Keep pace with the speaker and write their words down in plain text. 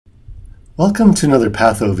Welcome to another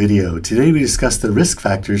Patho video. Today we discuss the risk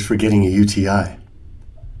factors for getting a UTI.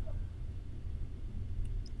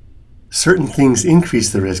 Certain things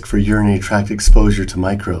increase the risk for urinary tract exposure to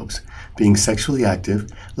microbes. Being sexually active,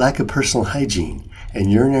 lack of personal hygiene, and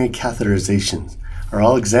urinary catheterizations are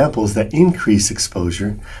all examples that increase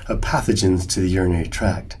exposure of pathogens to the urinary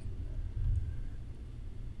tract.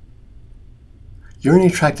 Urinary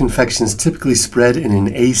tract infections typically spread in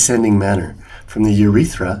an ascending manner from the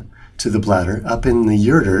urethra to the bladder, up in the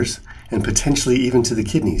ureters, and potentially even to the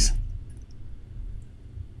kidneys.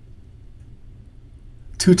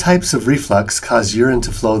 Two types of reflux cause urine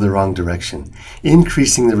to flow the wrong direction,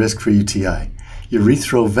 increasing the risk for UTI.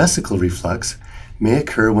 Urethrovesical reflux may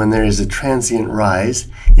occur when there is a transient rise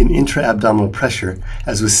in intra-abdominal pressure,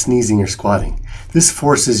 as with sneezing or squatting. This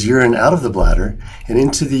forces urine out of the bladder and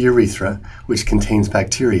into the urethra, which contains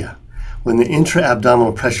bacteria. When the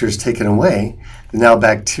intra-abdominal pressure is taken away, the now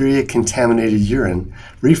bacteria-contaminated urine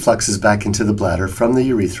refluxes back into the bladder from the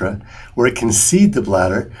urethra, where it can seed the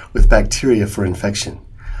bladder with bacteria for infection.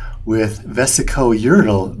 With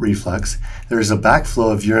vesicoureteral reflux, there is a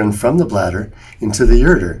backflow of urine from the bladder into the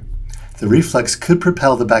ureter. The reflux could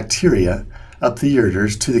propel the bacteria up the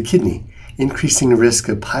ureters to the kidney, increasing the risk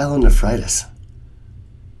of pyelonephritis.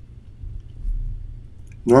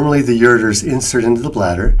 Normally, the ureters insert into the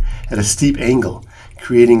bladder at a steep angle,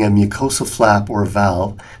 creating a mucosal flap or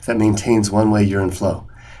valve that maintains one-way urine flow.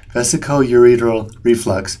 Vesicoureteral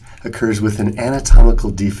reflux occurs with an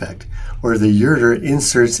anatomical defect, where the ureter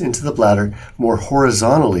inserts into the bladder more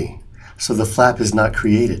horizontally, so the flap is not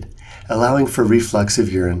created, allowing for reflux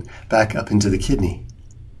of urine back up into the kidney.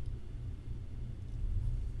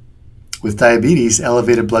 With diabetes,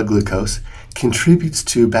 elevated blood glucose contributes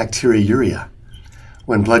to bacteriuria.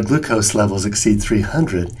 When blood glucose levels exceed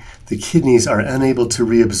 300, the kidneys are unable to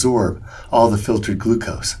reabsorb all the filtered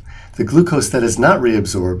glucose. The glucose that is not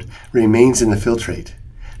reabsorbed remains in the filtrate.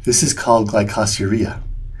 This is called glycosuria.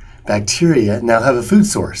 Bacteria now have a food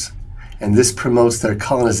source, and this promotes their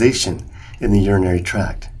colonization in the urinary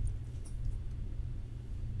tract.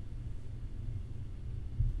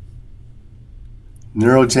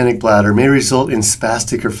 Neurogenic bladder may result in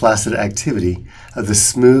spastic or flaccid activity of the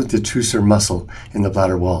smooth detrusor muscle in the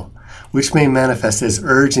bladder wall, which may manifest as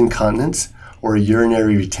urge incontinence or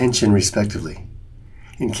urinary retention respectively.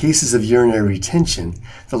 In cases of urinary retention,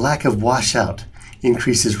 the lack of washout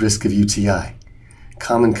increases risk of UTI.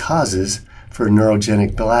 Common causes for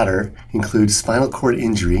neurogenic bladder include spinal cord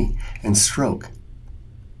injury and stroke.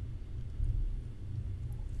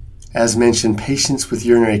 As mentioned, patients with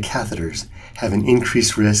urinary catheters have an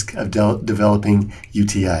increased risk of developing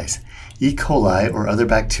UTIs. E. coli or other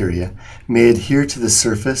bacteria may adhere to the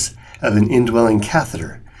surface of an indwelling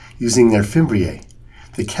catheter using their fimbriae.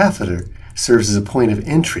 The catheter serves as a point of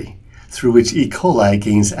entry through which E. coli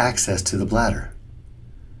gains access to the bladder.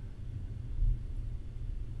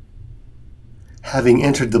 Having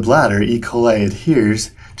entered the bladder, E. coli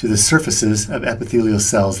adheres to the surfaces of epithelial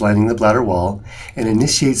cells lining the bladder wall and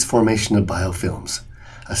initiates formation of biofilms,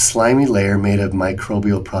 a slimy layer made of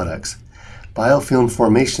microbial products. Biofilm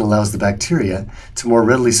formation allows the bacteria to more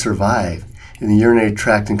readily survive in the urinary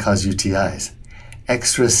tract and cause UTIs.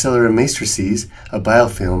 Extracellular matrices of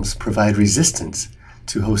biofilms provide resistance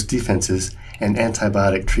to host defenses and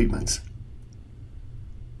antibiotic treatments.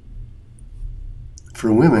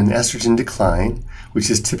 For women, estrogen decline, which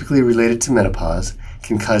is typically related to menopause,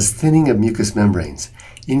 can cause thinning of mucous membranes,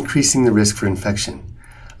 increasing the risk for infection.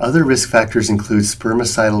 Other risk factors include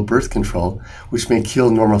spermicidal birth control, which may kill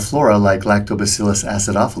normal flora like Lactobacillus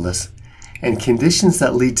acidophilus, and conditions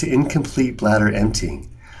that lead to incomplete bladder emptying,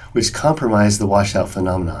 which compromise the washout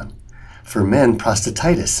phenomenon. For men,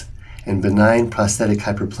 prostatitis and benign prostatic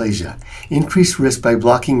hyperplasia increase risk by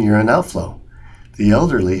blocking urine outflow. The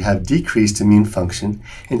elderly have decreased immune function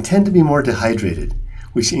and tend to be more dehydrated,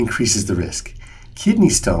 which increases the risk. Kidney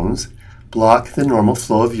stones block the normal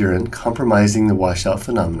flow of urine, compromising the washout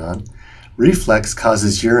phenomenon. Reflux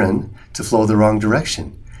causes urine to flow the wrong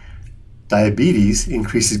direction. Diabetes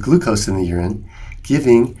increases glucose in the urine,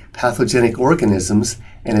 giving pathogenic organisms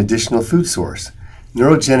an additional food source.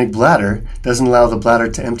 Neurogenic bladder doesn't allow the bladder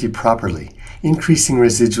to empty properly, increasing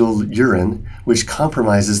residual urine, which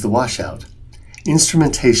compromises the washout.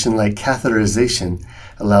 Instrumentation like catheterization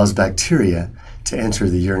allows bacteria to enter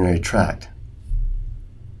the urinary tract.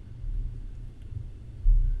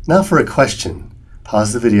 Now for a question.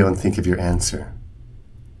 Pause the video and think of your answer.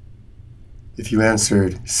 If you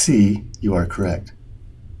answered C, you are correct.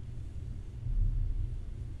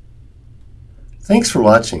 Thanks for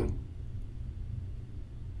watching.